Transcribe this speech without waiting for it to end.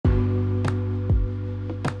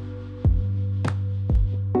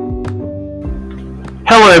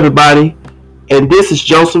Hello, everybody, and this is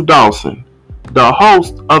Joseph Dawson, the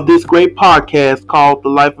host of this great podcast called The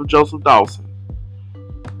Life of Joseph Dawson.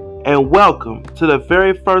 And welcome to the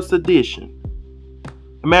very first edition. As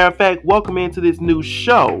a matter of fact, welcome into this new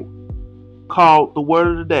show called The Word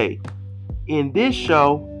of the Day. In this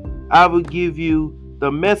show, I will give you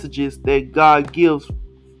the messages that God gives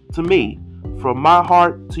to me from my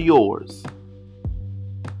heart to yours.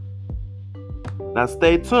 Now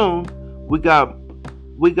stay tuned. We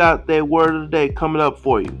got that word of the day coming up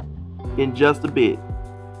for you in just a bit.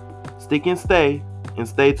 Stick and stay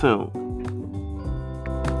tuned.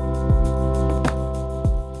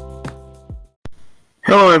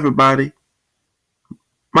 Hello, everybody.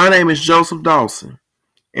 My name is Joseph Dawson,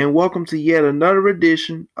 and welcome to yet another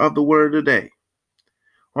edition of the Word of the Day.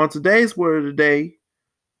 On today's Word of the Day,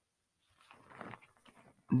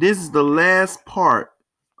 this is the last part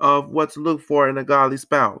of what to look for in a godly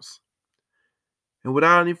spouse. And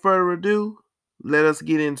without any further ado, let us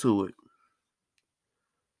get into it.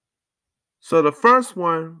 So the first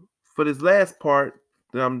one for this last part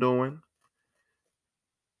that I'm doing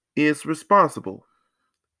is responsible.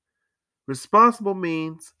 Responsible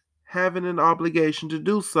means having an obligation to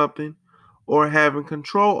do something or having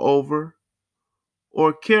control over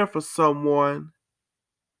or care for someone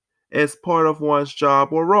as part of one's job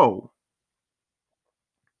or role.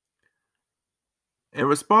 And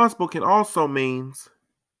responsible can also means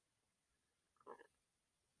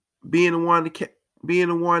being the one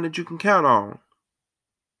that you can count on.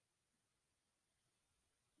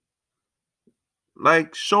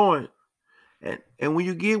 Like showing, and when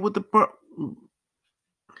you get with that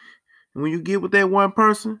one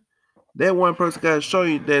person got to show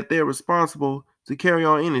you that they're responsible to carry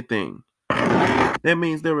on anything. That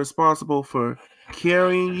means they're responsible for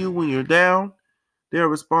carrying you when you're down.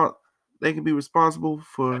 They can be responsible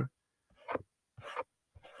for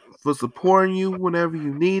supporting you whenever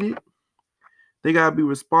you need it. They got to be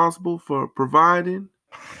responsible for providing.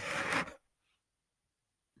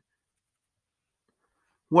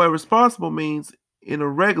 What responsible means in a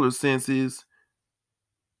regular sense is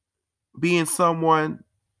being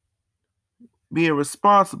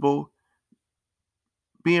responsible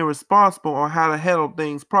on how to handle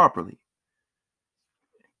things properly.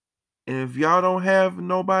 And if y'all don't have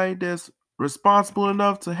nobody that's responsible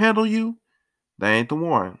enough to handle you, that ain't the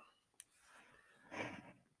one.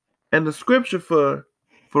 And the scripture for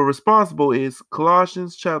responsible is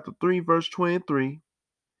Colossians chapter 3, verse 23,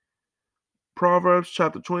 Proverbs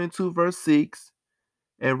chapter 22, verse 6,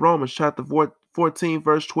 and Romans chapter 14,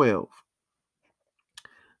 verse 12.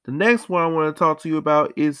 The next one I want to talk to you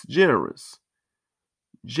about is generous.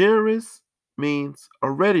 Generous means a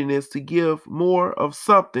readiness to give more of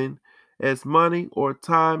something as money or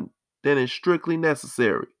time than is strictly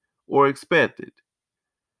necessary or expected.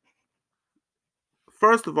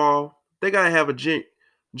 First of all, they got to have a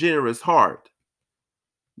generous heart.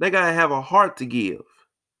 They got to have a heart to give.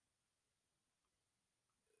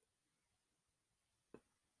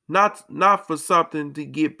 Not for something to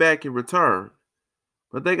get back in return,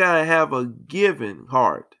 but they got to have a giving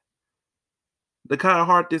heart. The kind of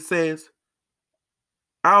heart that says,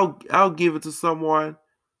 I'll give it to someone,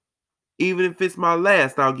 even if it's my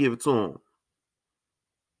last, I'll give it to them.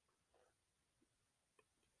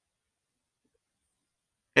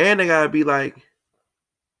 And they gotta be like,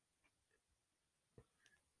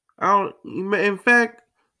 in fact,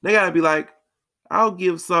 they gotta be like, I'll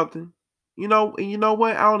give something, and you know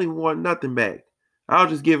what? I don't even want nothing back. I'll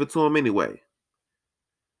just give it to them anyway.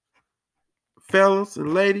 Fellas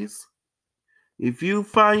and ladies, if you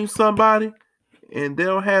find you somebody and they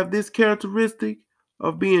don't have this characteristic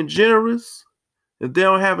of being generous, if they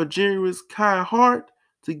don't have a generous, kind heart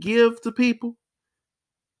to give to people,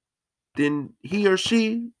 then he or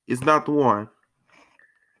she is not the one.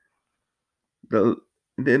 Then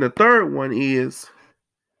the third one is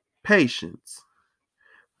patience.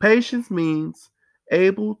 Patience means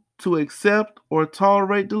able to accept or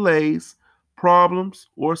tolerate delays, problems,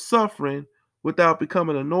 or suffering without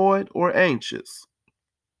becoming annoyed or anxious.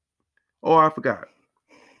 Oh, I forgot.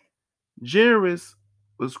 Generous,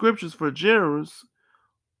 the scriptures for generous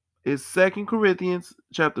is 2 Corinthians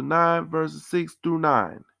chapter 9, verses 6 through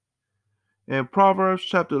 9. And Proverbs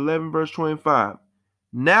chapter 11, verse 25.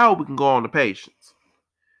 Now we can go on to patience.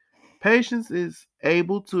 Patience is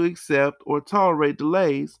able to accept or tolerate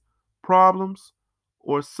delays, problems,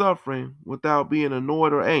 or suffering without being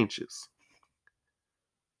annoyed or anxious.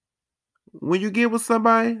 When you get with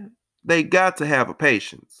somebody, they got to have a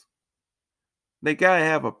patience. They got to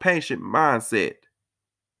have a patient mindset.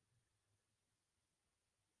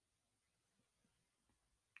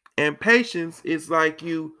 And patience is like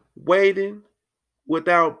you waiting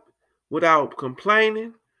without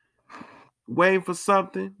complaining, waiting for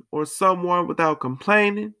something or someone without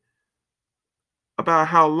complaining about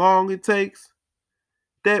how long it takes.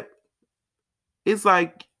 That it's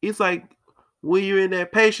like when you're in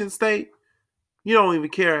that patient state, you don't even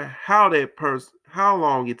care how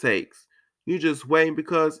long it takes. You just waiting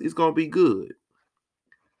because it's gonna be good.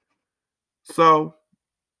 So,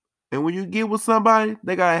 and when you get with somebody,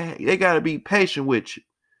 they gotta be patient with you.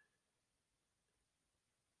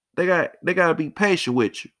 They gotta be patient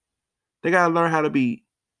with you. They gotta learn how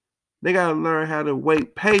to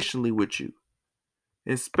wait patiently with you.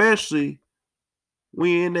 Especially when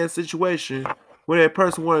you're in that situation where that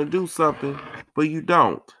person wanna do something, but you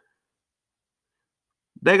don't.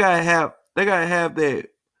 They gotta have that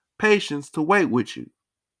patience to wait with you.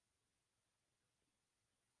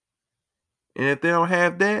 And if they don't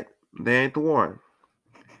have that, they ain't the one.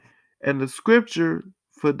 And the scripture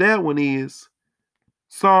for that one is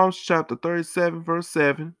Psalms chapter 37, verse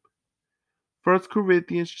 7, 1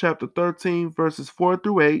 Corinthians chapter 13, verses 4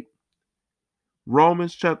 through 8,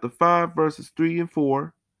 Romans chapter 5, verses 3 and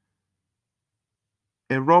 4,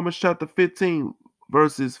 and Romans chapter 15,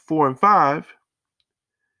 verses 4 and 5,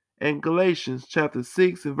 and Galatians chapter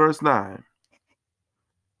 6 and verse 9.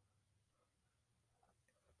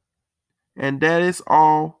 And that is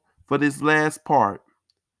all for this last part.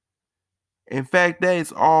 In fact, that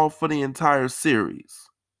is all for the entire series.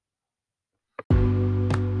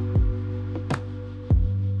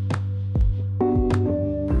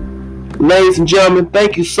 Ladies and gentlemen,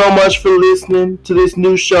 thank you so much for listening to this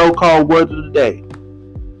new show called Word of the Day.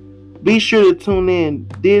 Be sure to tune in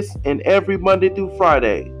this and every Monday through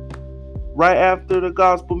Friday, right after the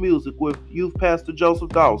gospel music with Youth Pastor Joseph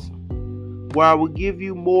Dawson, where I will give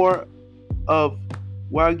you more of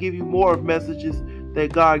messages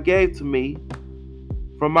that God gave to me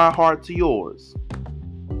from my heart to yours.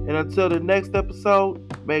 And until the next episode,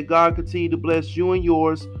 may God continue to bless you and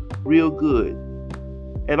yours real good.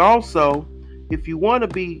 And also, if you want to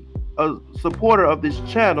be a supporter of this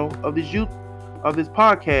channel, of this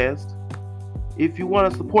podcast, if you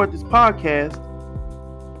want to support this podcast,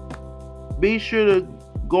 be sure to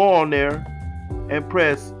go on there and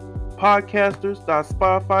press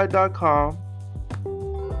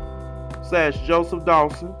podcasters.spotify.com/Joseph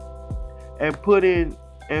Dawson and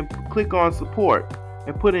click on support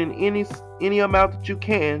and put in any amount that you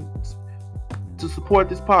can to support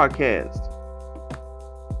this podcast.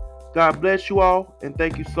 God bless you all, and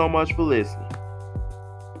thank you so much for listening.